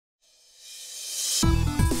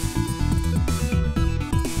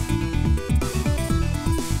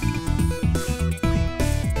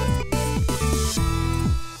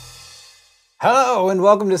Hello and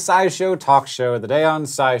welcome to SciShow Talk Show, the day on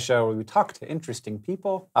SciShow where we talk to interesting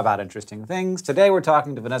people about interesting things. Today we're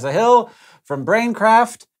talking to Vanessa Hill from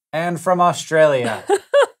BrainCraft and from Australia.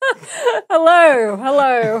 Hello.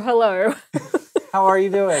 How are you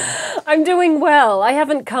doing? I'm doing well. I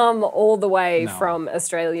haven't come all the way from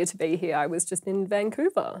Australia to be here. I was just in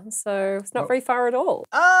Vancouver, so it's not very far at all.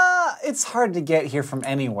 It's hard to get here from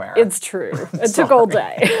anywhere. It's true. It took all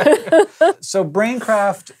day. So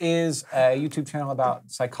BrainCraft is a YouTube channel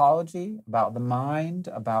about psychology, about the mind,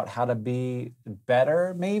 about how to be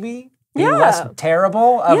better, maybe? Be less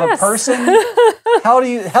terrible of a person. How do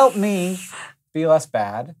you help me be less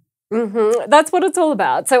bad? That's what it's all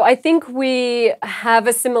about. So I think we have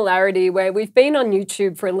a similarity where we've been on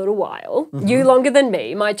YouTube for a little while. You longer than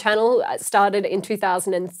me. My channel started in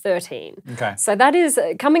 2013. Okay. So that is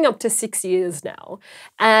coming up to 6 years now.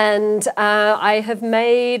 And I have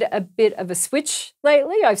made a bit of a switch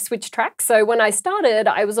lately. I've switched tracks. So when I started,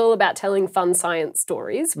 I was all about telling fun science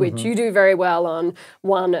stories, which you do very well on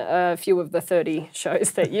a few of the 30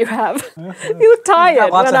 shows that you have. You look tired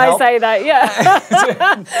when I say that,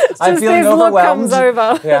 yeah. I'm feeling overwhelmed. Look comes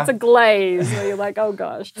over. Yeah. It's a glaze where you're like, oh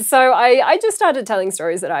gosh. So I just started telling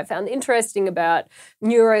stories that I found interesting about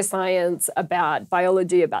neuroscience, about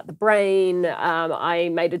biology, about the brain. I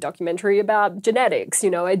made a documentary about genetics.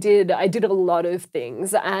 You know, I did a lot of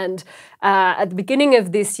things. And at the beginning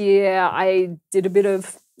of this year, I did a bit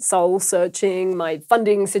of soul searching. My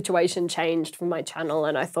funding situation changed for my channel,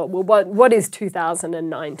 and I thought, well, what is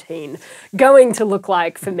 2019 going to look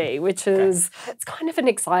like for me? Which is it's kind of an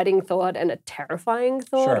exciting thought and a terrifying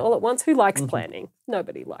thought all at once. Who likes planning?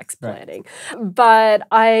 Nobody likes planning. But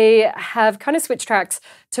I have kind of switched tracks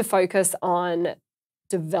to focus on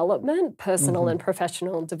development, personal and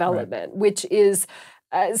professional development, which is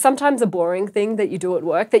sometimes a boring thing that you do at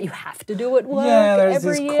work, that you have to do at work. Yeah, there's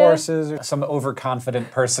every these year. courses. Some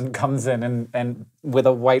overconfident person comes in and with a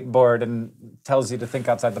whiteboard and tells you to think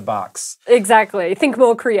outside the box. Exactly. Think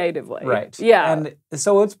more creatively. Right. Yeah. And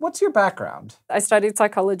so what's your background? I studied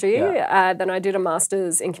psychology, then I did a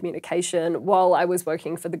master's in communication while I was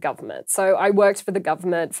working for the government. So I worked for the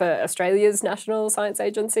government for Australia's National Science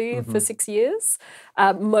Agency for 6 years,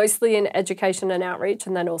 mostly in education and outreach,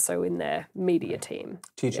 and then also in their media team.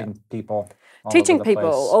 Teaching people. Teaching people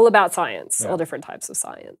place. all about science, all different types of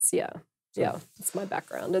science. Yeah. Yeah, that's my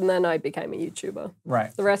background. And then I became a YouTuber.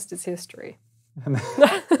 Right. The rest is history. And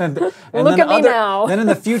Look at me now. Then in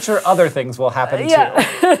the future, other things will happen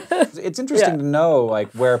too. It's interesting to know like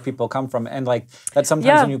where people come from, and like that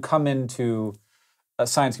sometimes when you come into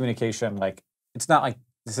science communication, like it's not like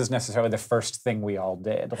this is necessarily the first thing we all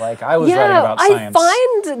did. Like I was writing about science.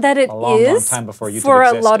 I find that it is time before YouTube for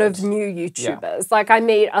existed. a lot of new YouTubers. Like I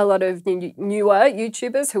meet a lot of newer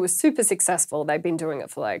YouTubers who are super successful. They've been doing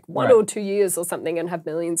it for like 1 or 2 years or something and have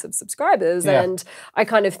millions of subscribers. And I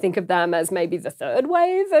kind of think of them as maybe the third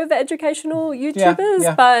wave of educational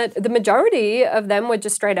YouTubers. But the majority of them were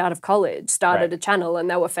just straight out of college, started a channel, and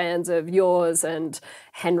they were fans of yours and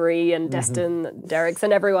Henry and Destin, Derek's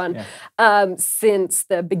and everyone since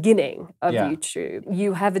the beginning of YouTube.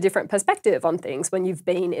 You have a different perspective on things when you've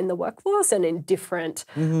been in the workforce and in different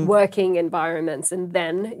working environments, and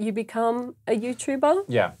then you become a YouTuber.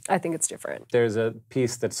 Yeah. I think it's different. There's a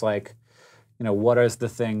piece that's like, you know, what is the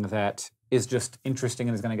thing that is just interesting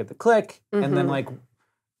and is going to get the click? And then like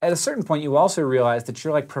at a certain point, you also realize that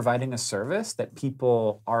you're like providing a service that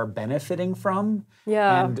people are benefiting from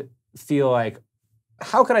and feel like,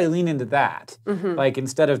 how could I lean into that? Like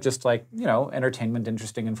instead of just like, you know, entertainment,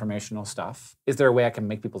 interesting, informational stuff, is there a way I can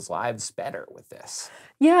make people's lives better with this?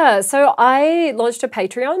 Yeah, so I launched a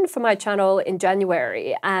Patreon for my channel in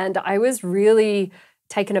January, and I was really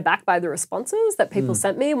taken aback by the responses that people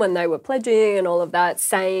sent me when they were pledging and all of that,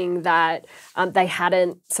 saying that they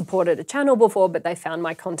hadn't supported a channel before, but they found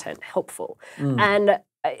my content helpful. And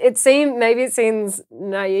maybe it seems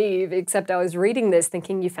naive, except I was reading this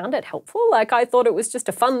thinking, you found it helpful? Like I thought it was just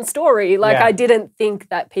a fun story. Like I didn't think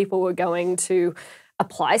that people were going to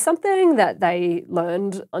apply something that they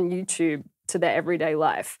learned on YouTube to their everyday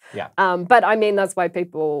life. But I mean, that's why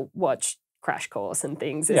people watch Crash Course and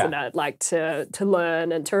things, isn't it? Like to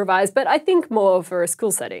learn and to revise. But I think more for a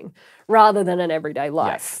school setting rather than an everyday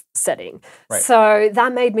life setting. So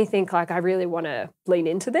that made me think like I really want to lean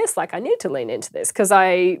into this. Like I need to lean into this because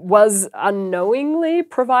I was unknowingly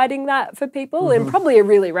providing that for people in probably a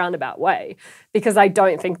really roundabout way, because I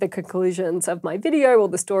don't think the conclusions of my video or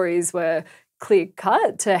the stories were clear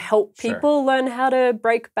cut to help Sure. people learn how to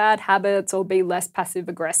break bad habits or be less passive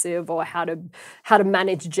aggressive or how to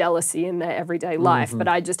manage jealousy in their everyday life. But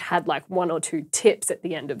I just had like 1 or 2 tips at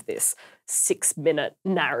the end of this 6-minute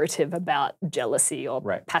narrative about jealousy or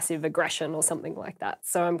passive aggression or something like that.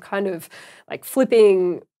 So I'm kind of like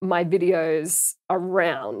flipping my videos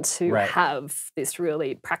around to have this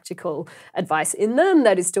really practical advice in them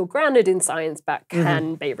that is still grounded in science but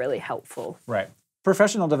can be really helpful. Right.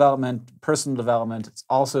 Professional development, personal development, it's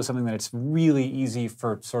also something that it's really easy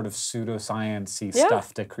for sort of pseudoscience-y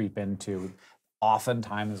stuff to creep into.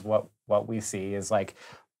 Oftentimes what we see is like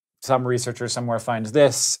some researcher somewhere finds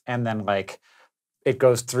this and then like it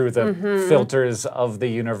goes through the filters of the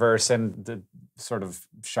universe and the sort of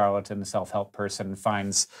charlatan self-help person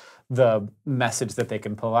finds the message that they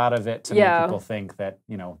can pull out of it to make people think that,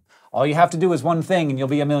 you know, all you have to do is one thing and you'll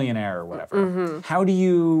be a millionaire or whatever. How do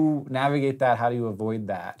you navigate that? How do you avoid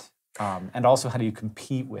that? And also, how do you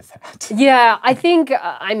compete with that? Yeah, I think,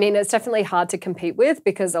 I mean, it's definitely hard to compete with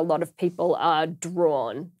because a lot of people are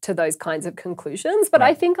drawn to those kinds of conclusions. But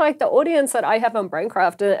I think like the audience that I have on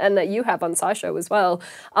BrainCraft and that you have on SciShow as well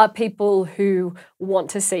are people who want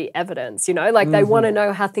to see evidence, you know, like they want to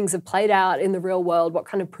know how things have played out in the real world, what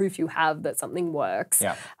kind of proof you have that something works.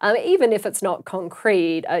 Even if it's not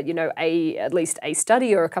concrete, you know, at least a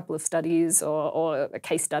study or a couple of studies or a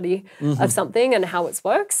case study of something and how it's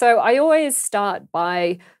worked. So I always start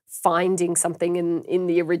by finding something in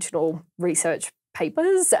the original research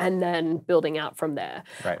papers and then building out from there.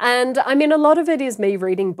 And I mean, a lot of it is me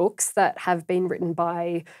reading books that have been written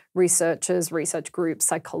by researchers, research groups,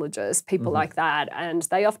 psychologists, people like that, and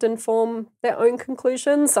they often form their own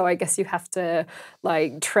conclusions. So I guess you have to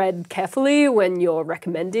like tread carefully when you're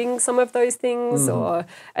recommending some of those things or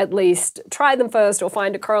at least try them first or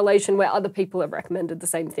find a correlation where other people have recommended the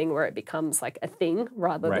same thing where it becomes like a thing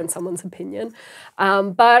rather than someone's opinion.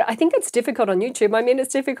 But I think it's difficult on YouTube. I mean,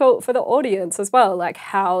 it's difficult for the audience as well, like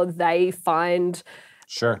how they find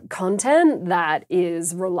content that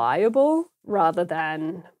is reliable rather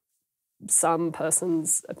than some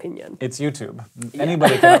person's opinion. It's YouTube.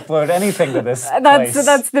 Anybody can upload anything to this place.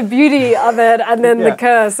 That's the beauty of it, and then the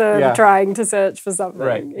curse of trying to search for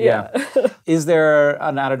something. Is there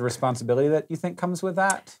an added responsibility that you think comes with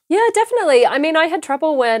that? Yeah, definitely. I mean, I had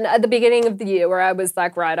trouble when at the beginning of the year where I was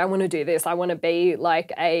like, right, I want to do this. I want to be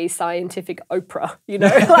like a scientific Oprah, you know?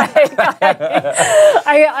 Like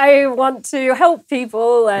I want to help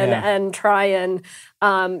people and try and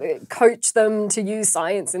coach them to use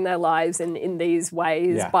science in their lives in these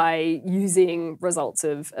ways by using results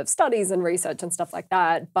of studies and research and stuff like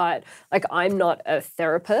that. But like, I'm not a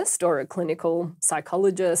therapist or a clinical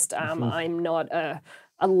psychologist. I'm not a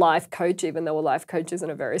life coach, even though a life coach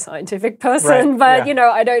isn't a very scientific person. But, you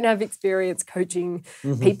know, I don't have experience coaching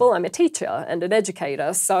people. I'm a teacher and an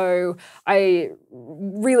educator. So I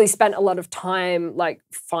really spent a lot of time like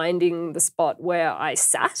finding the spot where I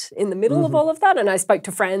sat in the middle of all of that. And I spoke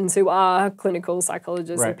to friends who are clinical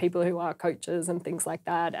psychologists and people who are coaches and things like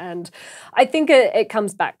that. And I think it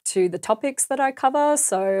comes back to the topics that I cover.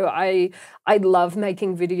 So I love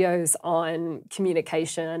making videos on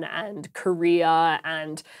communication and career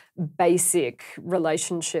and basic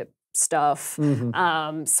relationship stuff,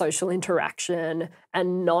 social interaction,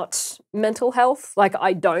 and not mental health. Like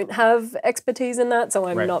I don't have expertise in that, so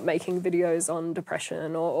I'm not making videos on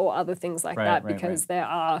depression or other things like that because there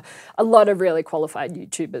are a lot of really qualified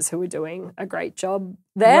YouTubers who are doing a great job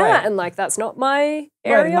there, and like that's not my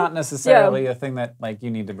area. Not necessarily a thing that like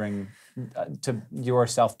you need to bring to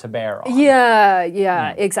yourself to bear on.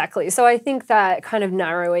 Exactly. So I think that kind of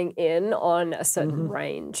narrowing in on a certain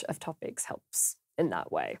range of topics helps in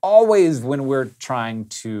that way. Always when we're trying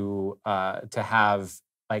to have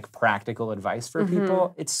like practical advice for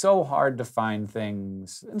people, it's so hard to find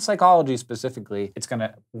things, in psychology specifically, it's going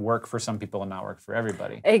to work for some people and not work for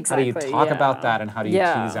everybody. Exactly. How do you talk about that and how do you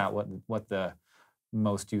tease out what the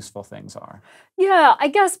most useful things are? Yeah, I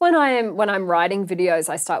guess when I'm writing videos,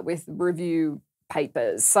 I start with review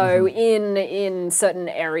papers. So in certain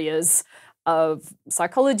areas of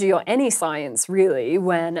psychology or any science really,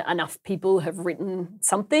 when enough people have written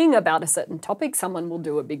something about a certain topic, someone will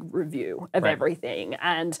do a big review of everything.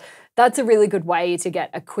 And that's a really good way to get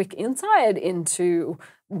a quick insight into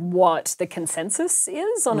what the consensus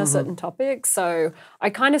is on a certain topic. So I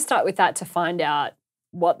kind of start with that to find out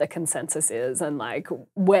what the consensus is and like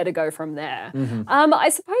where to go from there. I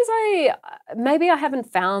suppose maybe I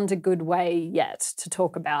haven't found a good way yet to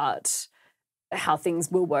talk about how things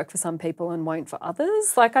will work for some people and won't for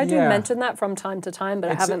others. Like I do mention that from time to time,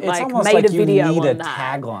 but I haven't like made a video on that. You need a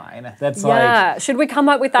tagline. That's should we come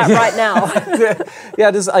up with that right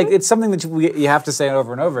now? Just like it's something that you have to say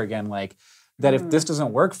over and over again. Like that, if this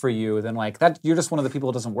doesn't work for you, then like that you're just one of the people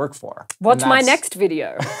it doesn't work for. Watch my next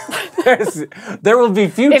video. There will be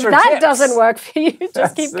future. If that tips. doesn't work for you,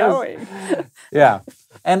 just keep going. Yeah.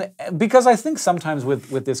 And because I think sometimes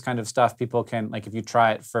with this kind of stuff, people can, like, if you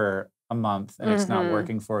try it for a month and it's not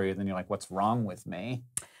working for you, then you're like, what's wrong with me?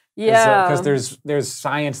 Yeah. Because there's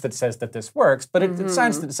science that says that this works, but it's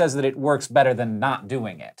science that says that it works better than not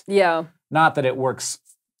doing it. Yeah. Not that it works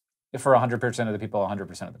for 100% of the people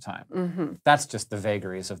 100% of the time. That's just the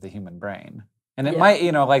vagaries of the human brain. And it might,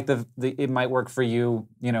 like it might work for you,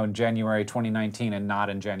 in January 2019 and not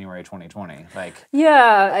in January 2020. Like,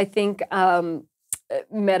 yeah, I think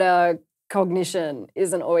metacognition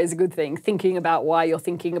isn't always a good thing. Thinking about why you're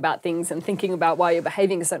thinking about things and thinking about why you're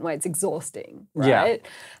behaving a certain way, it's exhausting, right? Yeah.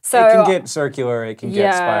 So it can get circular, it can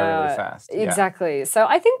get spiral really fast. Exactly. Yeah. So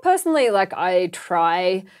I think personally, like I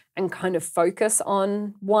try and kind of focus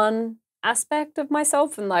on one aspect of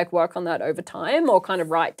myself and like work on that over time, or kind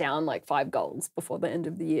of write down like 5 goals before the end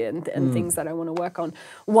of the year and things that I want to work on.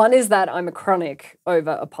 One is that I'm a chronic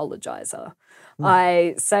over apologizer.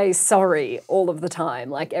 I say sorry all of the time.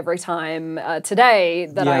 Like every time today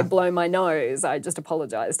that I blow my nose, I just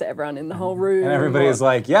apologize to everyone in the whole room. And everybody's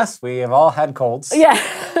like, yes, we have all had colds. Yeah.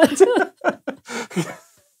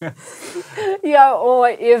 Yeah, or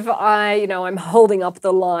if I'm holding up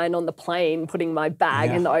the line on the plane, putting my bag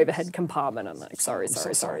in the overhead compartment, I'm like, sorry.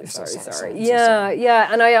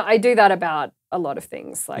 Yeah, and I do that about a lot of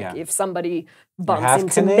things. Like if somebody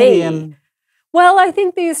bumps into me. Well, I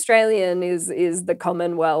think the Australian is the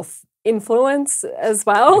Commonwealth influence as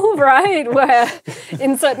well, right? Where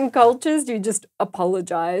in certain cultures you just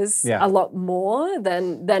apologize a lot more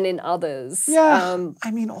than in others. Yeah,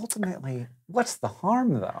 I mean, ultimately, what's the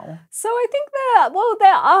harm though? So I think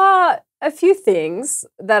there are a few things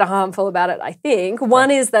that are harmful about it, I think.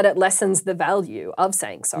 One is that it lessens the value of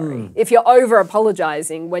saying sorry. If you're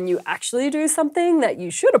over-apologizing when you actually do something that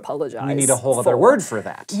you should apologize for. You need a whole other word for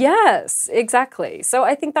that. Yes, exactly. So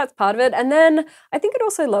I think that's part of it. And then I think it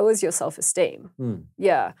also lowers your self-esteem.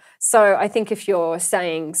 Yeah. So I think if you're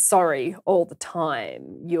saying sorry all the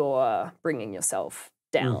time, you're bringing yourself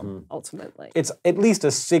down, ultimately. It's at least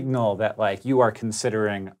a signal that, like, you are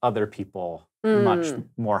considering other people much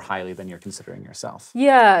more highly than you're considering yourself.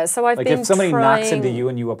 Yeah, so I've been if somebody knocks into you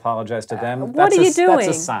and you apologize to them, what are you doing? That's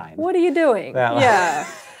a sign. What are you doing? Yeah.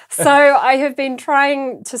 So I have been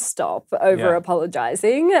trying to stop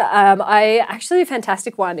over-apologizing. I actually, a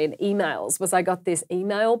fantastic one in emails was I got this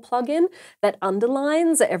email plugin that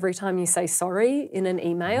underlines every time you say sorry in an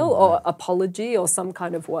email or apology or some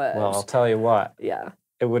kind of word. Well, I'll tell you what. Yeah.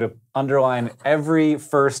 It would underline every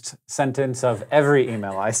first sentence of every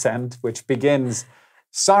email I send, which begins,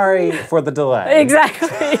 sorry for the delay.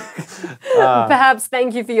 Exactly. Perhaps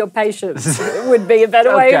thank you for your patience would be a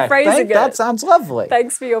better way of phrasing it. That sounds lovely.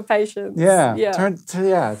 Thanks for your patience. Yeah.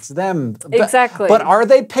 It's them. Exactly. But are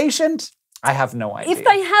they patient? I have no idea.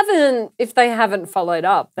 If they haven't followed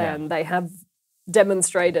up, then they have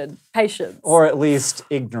demonstrated patience. Or at least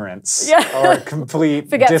ignorance. Or complete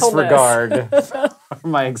disregard of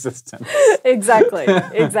my existence. Exactly.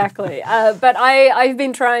 But I've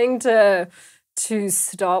been trying to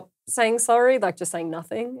stop saying sorry, like just saying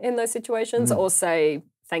nothing in those situations, or say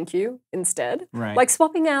thank you instead. Right. Like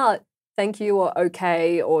swapping out thank you or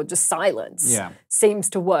okay or just silence seems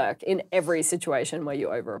to work in every situation where you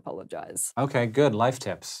over-apologize. Okay, good. Life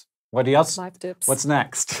tips. What else? Life tips. What's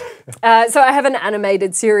next? So I have an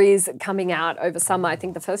animated series coming out over summer. I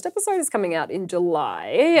think the first episode is coming out in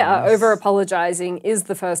July. Nice. Over-apologizing is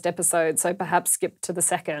the first episode, so perhaps skip to the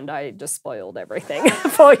second. I just spoiled everything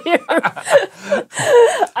for you.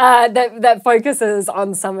 That focuses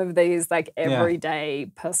on some of these like everyday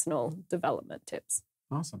personal development tips.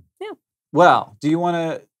 Awesome. Yeah. Well, do you want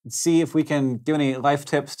to see if we can give any life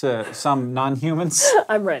tips to some non-humans?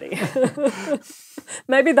 I'm ready.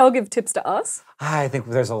 Maybe they'll give tips to us. I think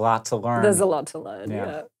there's a lot to learn. There's a lot to learn,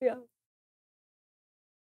 yeah.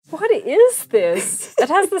 What is this? It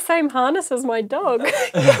has the same harness as my dog.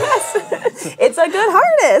 Yes. It's a good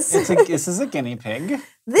harness. This is a guinea pig.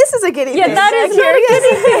 This is a guinea pig. Yeah, that is not a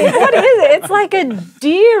guinea pig. What is it? It's like a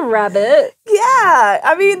deer rabbit. Yeah.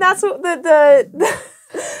 I mean, that's what that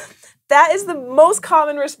is the most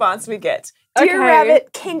common response we get. Deer,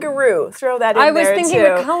 rabbit, kangaroo. Throw that in there, I was thinking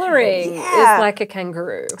the coloring is like a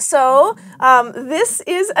kangaroo. So this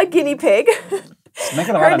is a guinea pig. It's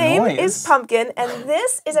making a lot Her of name noise. is Pumpkin, and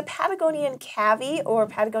this is a Patagonian Cavy or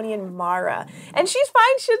Patagonian Mara. And she's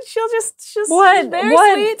fine. She's very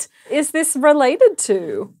sweet. Is this related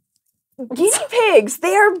to? Guinea pigs.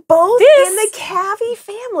 They are both in the Cavy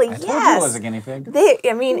family. I told you it was a guinea pig.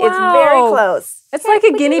 It's very close. It's like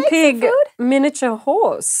a guinea pig miniature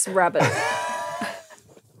horse rabbit.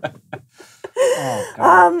 Oh,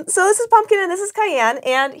 God. So this is Pumpkin and this is Cayenne.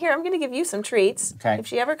 And here, I'm going to give you some treats. Okay. If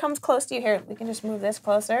she ever comes close to you, here, we can just move this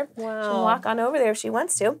closer. Wow. She'll walk on over there if she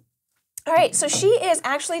wants to. All right, so she is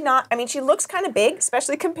actually not, I mean, she looks kind of big,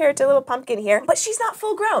 especially compared to little Pumpkin here, but she's not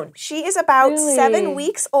full grown. She is about 7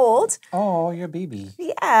 weeks old. Oh, your baby.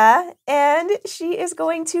 Yeah, and she is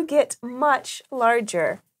going to get much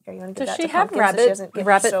larger. Here, you want to give Does that she to have Pumpkin so she doesn't get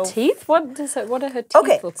rabbit so... teeth? What do her teeth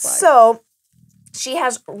Okay, look like? so she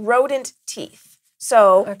has rodent teeth.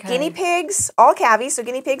 So guinea pigs, all cavies, so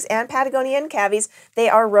guinea pigs and Patagonian cavies, they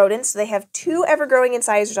are rodents. So they have 2 ever-growing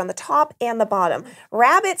incisors on the top and the bottom.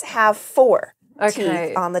 Rabbits have 4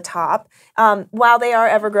 teeth on the top. While they are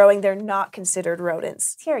ever-growing, they're not considered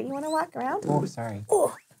rodents. Here, you want to walk around? Oh, sorry.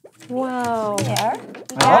 Oh, Wow. there.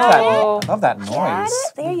 I love that noise. Got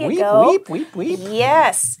it? There you weep, go. Weep, weep, weep.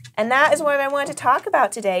 Yes, and that is what I wanted to talk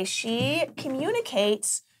about today. She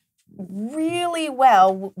communicates really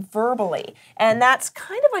well verbally, and that's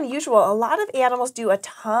kind of unusual. A lot of animals do a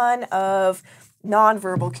ton of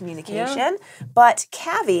nonverbal communication, but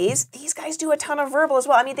cavies, these guys do a ton of verbal as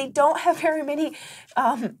well. I mean, they don't have very many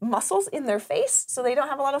muscles in their face, so they don't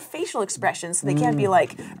have a lot of facial expressions, so they can't be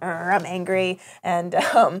like, I'm angry, and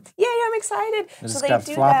I'm excited. They so just they got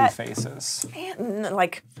do floppy that. faces. And,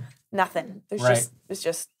 like nothing. Right. It's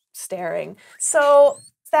just staring. So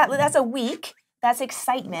that's a week. That's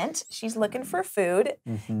excitement. She's looking for food.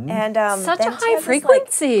 And Such then a she high has this,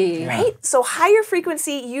 frequency. right? So higher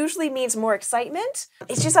frequency usually means more excitement.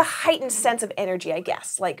 It's just a heightened sense of energy, I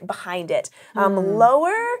guess, like behind it.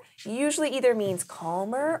 Lower usually either means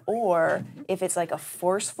calmer, or if it's like a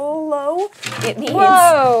forceful low, it means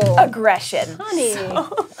aggression. Honey.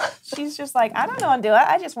 So she's just like, I don't know how to do it.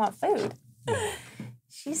 I just want food.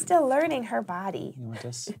 She's still learning her body. You want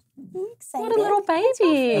this? Excited. What a little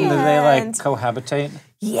baby. And do they like cohabitate?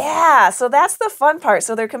 Yeah, so that's the fun part.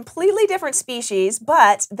 So they're completely different species,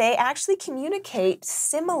 but they actually communicate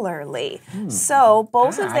similarly. So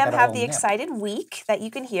both of I them got a have little the nip. excited week that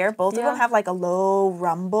you can hear. Both of them have like a low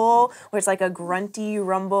rumble, where it's like a grunty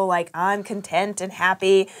rumble, like I'm content and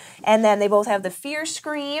happy. And then they both have the fear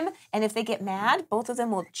scream. And if they get mad, both of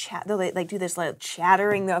them will they'll like do this like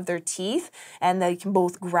chattering of their teeth, and they can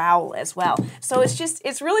both growl as well. So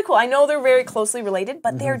it's really cool. I know they're very closely related,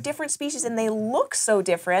 but they're different species and they look so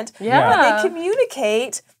different. Yeah. But they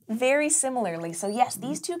communicate very similarly. So yes,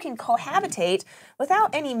 these two can cohabitate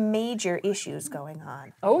without any major issues going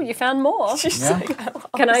on. Oh, you found more. Yeah.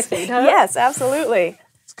 Can I feed her? Yes, absolutely.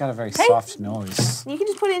 It's got a very soft nose. You can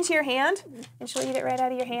just put it into your hand and she'll eat it right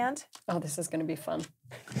out of your hand. Oh, this is going to be fun.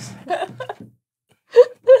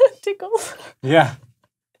 Tickles. Yeah.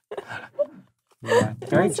 Yeah.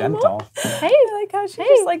 Very gentle. Hey, I like how she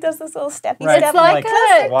just like does this little steppy Right. step. it's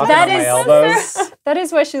like walking on my elbows. that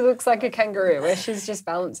is where she looks like a kangaroo, where she's just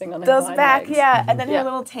balancing on her Those hind back, legs. yeah, and then her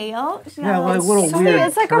little tail. She Yeah, has like little So weird.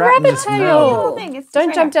 it's like a gelatinous rabbit nose. tail. thing. It's Don't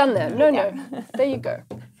right jump here. down there. No. There you go.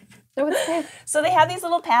 No, it's there. So they have these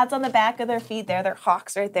little pads on the back of their feet there. They're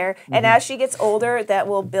hocks right there. And as she gets older,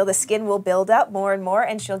 the skin will build up more and more,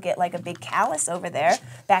 and she'll get like a big callus over there,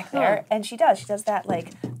 back there. And she does that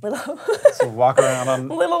like little, So walk around on.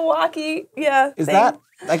 little walkie, yeah. Is thing. that?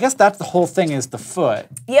 I guess that's the whole thing. Is the foot.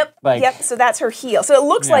 Yep. like- yep. So that's her heel. So it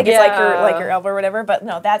looks like it's Yeah. like her elbow or whatever, but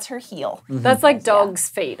no, that's her heel. That's like dogs'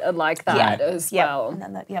 feet are like that as Yep. well. And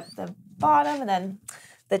then the bottom, and then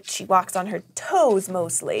that she walks on her toes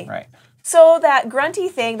mostly. Right. So that grunty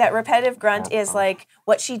thing, that repetitive grunt, is like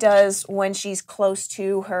what she does when she's close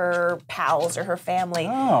to her pals or her family.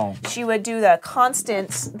 Oh. She would do that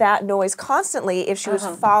noise constantly if she was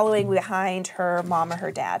following behind her mom or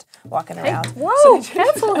her dad walking around. Whoa,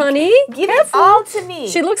 careful, honey. Give it all to me.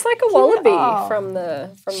 She looks like a wallaby all. from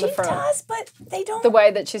the She front. does, but they don't. The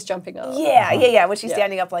way that she's jumping up. Yeah, when she's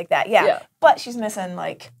standing up like that. Yeah. Yeah. But she's missing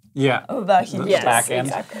like Yeah. the huge Yes, back end.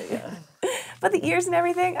 exactly. Yeah. But the ears and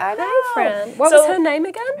everything, I know. Hi, friend. What So- was her name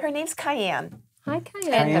again? Her name's Cayenne. Hi,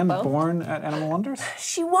 Cayenne. Cayenne Hippo. born at Animal Wonders?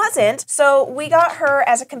 She wasn't. So we got her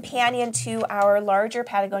as a companion to our larger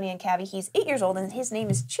Patagonian Cavy. He's 8 years old, and his name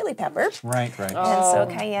is Chili Pepper. Right. And so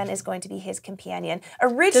Cayenne is going to be his companion.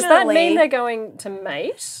 Originally, Does that mean they're going to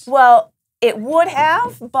mate? well, It would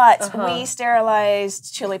have, but we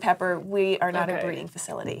sterilized Chili Pepper. We are not a breeding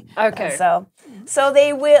facility. Okay. So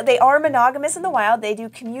they are monogamous in the wild. They do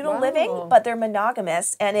communal living, but they're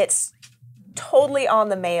monogamous, and it's totally on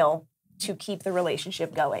the male to keep the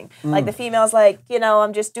relationship going. Like the female's like,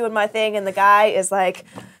 I'm just doing my thing, and the guy is like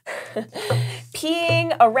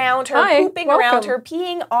peeing around her, pooping around her,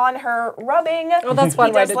 peeing on her, rubbing. Well, that's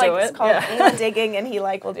one way to do it. It's called anal digging, and he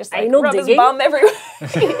will just anal rub digging? his bum everywhere.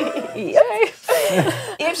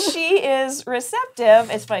 If she is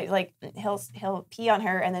receptive, it's funny. Like he'll pee on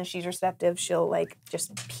her, and then if she's receptive, she'll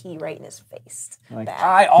just pee right in his face. Like,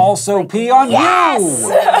 I also pee on you.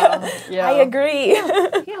 I agree.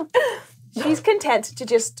 Yeah. She's content to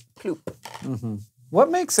just ploop. What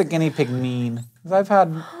makes a guinea pig mean? 'Cause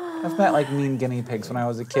I've met mean guinea pigs when I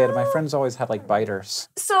was a kid. My friends always had biters.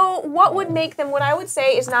 So what would make them, what I would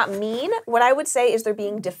say is not mean. What I would say is they're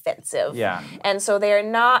being defensive. Yeah. And so they are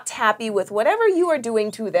not happy with whatever you are doing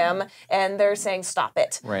to them, and they're saying, stop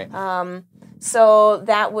it. Right. So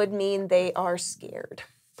that would mean they are scared.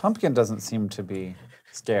 Pumpkin doesn't seem to be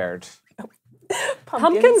scared.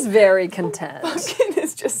 Pumpkin's very content. Pumpkin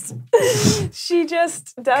is just, she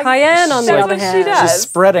just does. Cayenne, on the other hand, she does. She's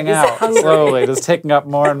spreading out slowly, just taking up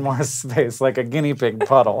more and more space like a guinea pig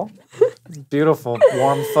puddle. Beautiful,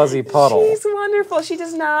 warm, fuzzy puddle. She's wonderful. She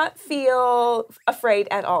does not feel afraid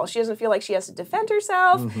at all. She doesn't feel like she has to defend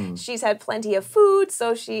herself. She's had plenty of food,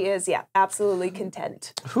 so she is, absolutely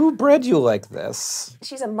content. Who bred you like this?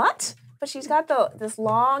 She's a mutt, but she's got this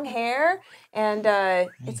long hair, and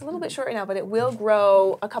it's a little bit short right now, but it will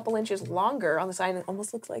grow a couple inches longer on the side, and it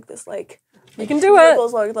almost looks like this, you can do it.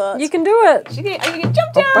 Like that. You can do it. You can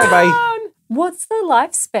jump down. Bye-bye. What's the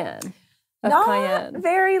lifespan of Cayenne? Not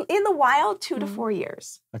very, in the wild, 2 to 4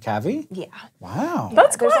 years. A Cavy? Yeah. Wow.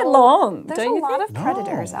 That's quite long. There's a lot of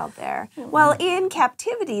predators out there. Well, in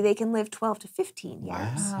captivity, they can live 12 to 15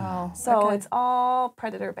 years. Wow. So it's all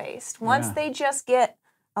predator-based. Once they just get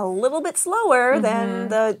a little bit slower than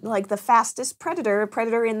the fastest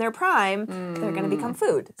predator in their prime, they're going to become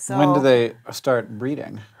food. So When do they start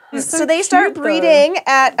breeding? So they start breeding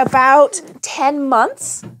at about 10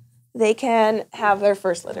 months. They can have their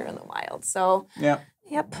first litter in the wild. So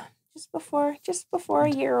just before a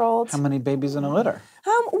year old. How many babies in a litter?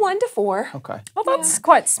 1 to 4. Okay. Well, that's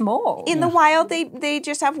quite small. In the wild, they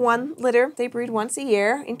just have 1 litter. They breed once a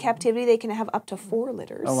year. In captivity, they can have up to 4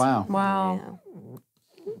 litters. Oh wow. Wow. Yeah.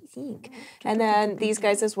 And then these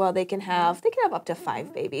guys as well, they can have up to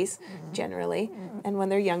 5 babies generally. And when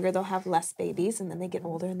they're younger, they'll have less babies, and then they get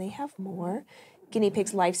older and they have more. Guinea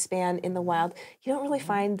pig's lifespan in the wild, you don't really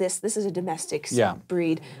find this. This is a domestic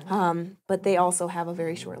breed, but they also have a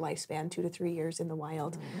very short lifespan, 2 to 3 years in the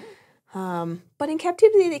wild. But in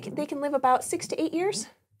captivity, they can live about 6 to 8 years.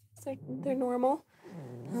 So they're normal.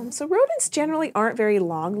 So rodents generally aren't very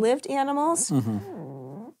long-lived animals.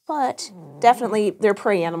 But definitely they're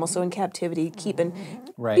prey animals, so in captivity,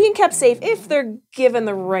 being kept safe if they're given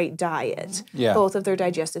the right diet. Yeah. Both of their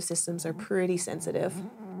digestive systems are pretty sensitive.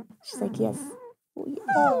 She's like, yes.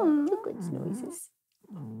 Oh, good noises.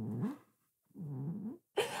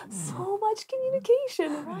 So much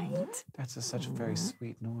communication, right? That's such a very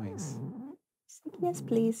sweet noise. She's like, yes,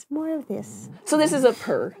 please, more of this. So this is a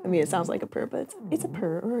purr. I mean, it sounds like a purr, but it's a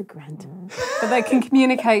purr or a grunt. But they can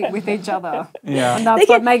communicate with each other. Yeah. And that's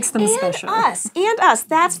what makes them special. And us.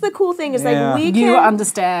 That's the cool thing is we can... You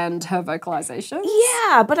understand her vocalization?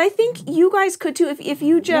 Yeah, but I think you guys could too. If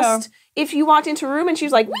you just... If you walked into a room and she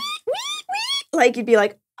was like, wee, wee, wee, you'd be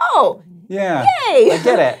like, oh, yeah. Yay. I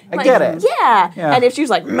get it. I get it. Yeah. And if she was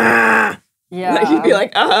like, mah, you'd be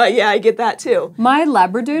like, yeah, I get that too. My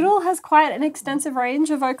Labradoodle has quite an extensive range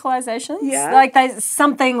of vocalizations. Yeah. There's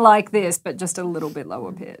something like this, but just a little bit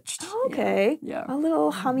lower pitched. Okay. Yeah. A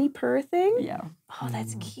little hummy purr thing? Yeah. Oh,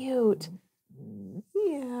 that's cute.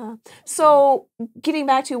 Yeah. So getting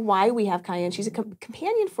back to why we have Cayenne, she's a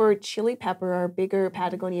companion for Chili Pepper, our bigger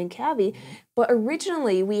Patagonian Cavy. But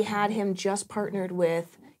originally we had him just partnered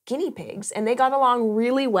with guinea pigs, and they got along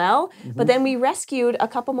really well. But then we rescued a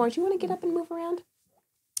couple more. Do you want to get up and move around?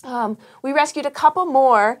 We rescued a couple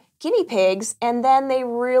more guinea pigs, and then they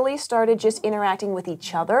really started just interacting with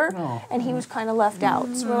each other, and he was kind of left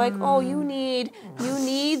out. So we're like, oh, you need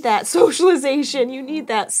that socialization. You need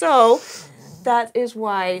that. So that is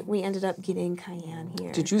why we ended up getting Cayenne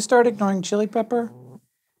here. Did you start ignoring Chili Pepper?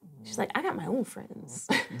 She's like, I got my own friends.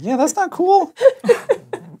 Yeah, that's not cool.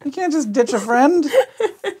 You can't just ditch a friend.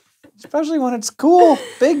 Especially when it's cool,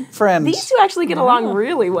 big friends. These two actually get along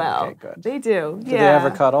really well. Okay, good. They do. Do they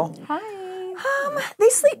ever cuddle? Hi. They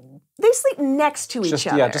sleep next to each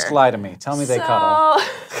other. Yeah, just lie to me. Tell me they cuddle.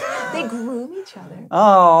 They groom each other.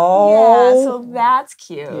 Oh. Yeah, so that's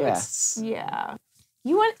cute. Yes. Yeah.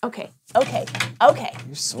 You want, okay.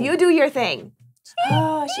 You're so You do your thing.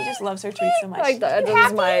 Oh, she just loves her treat so much. Like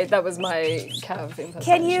that was my Cav impersonation.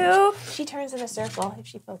 Can you? She turns in a circle if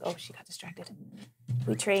she feels. Oh, she got distracted.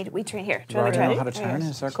 We train here. You already know how to turn in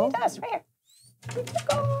a circle? She does, right here.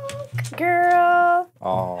 Girl.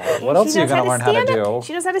 Oh, what else are you going to learn how to do?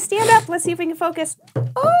 She knows how to stand up. Let's see if we can focus.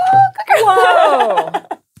 Oh, Whoa!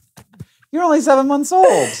 You're only 7 months old.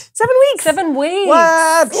 7 weeks. 7 weeks.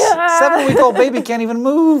 What? Yeah. 7-week-old baby can't even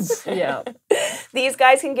move. Yeah. These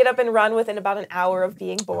guys can get up and run within about an hour of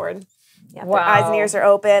being born. Yeah, Wow. their eyes and ears are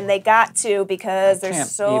open. They got to because can't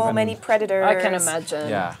there's so even- many predators. I can imagine.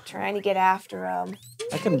 Yeah. Trying to get after them.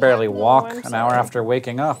 I can barely walk I'm an hour sorry. after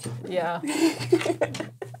waking up. Yeah.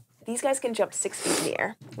 These guys can jump 6 feet in the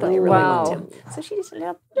air when they really want to. So she just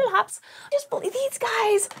little hops. Just believe these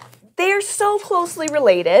guys. They are so closely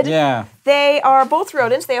related. Yeah. They are both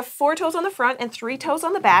rodents. They have 4 toes on the front and 3 toes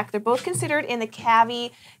on the back. They're both considered in the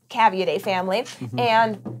Caviidae family.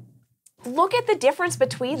 And look at the difference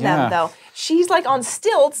between Yeah. them, though. She's like on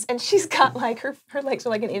stilts, and she's got like her legs are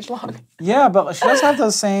like an inch long. Yeah, but she does have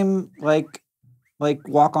the same, like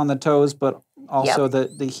walk on the toes, but also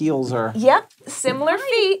the heels are... Yep, similar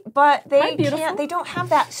feet, but they beautiful. can't. They don't have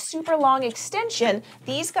that super long extension.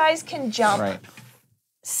 These guys can jump Right.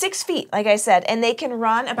 6 feet, like I said, and they can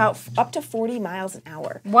run about up to 40 miles an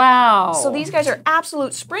hour. Wow. So these guys are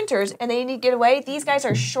absolute sprinters, and they need to get away. These guys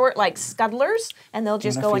are short, like scuttlers, and they'll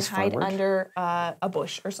just Wanna go and face hide forward? under a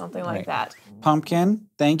bush or something like that. Pumpkin,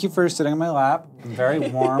 thank you for sitting on my lap. Very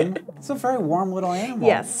warm. It's a very warm little animal.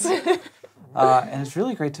 Yes. And it's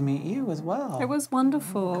really great to meet you as well. It was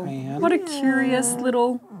wonderful. Cayenne. What a curious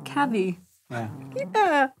little Cavy.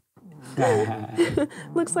 Yeah.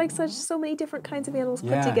 Looks like so many different kinds of animals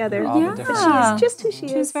Yeah, put together. all the But different she Yeah. is just who she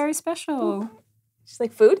She was is. very special. She's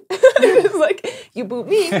like, food? It's like, you boot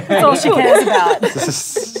me. That's all she cares about.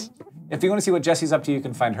 If you want to see what Jessi's up to, you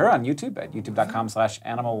can find her on YouTube at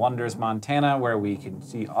youtube.com/animalwondersmontana, where we can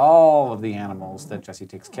see all of the animals that Jessi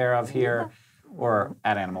takes care of here, or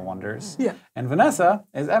at Animal Wonders. Yeah. And Vanessa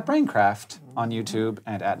is at BrainCraft on YouTube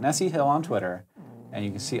and at Nessie Hill on Twitter. And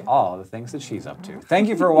you can see all the things that she's up to. Thank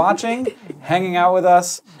you for watching, hanging out with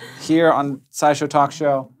us here on SciShow Talk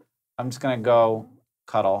Show. I'm just going to go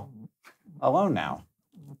cuddle alone now.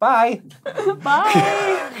 Bye.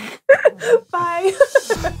 Bye.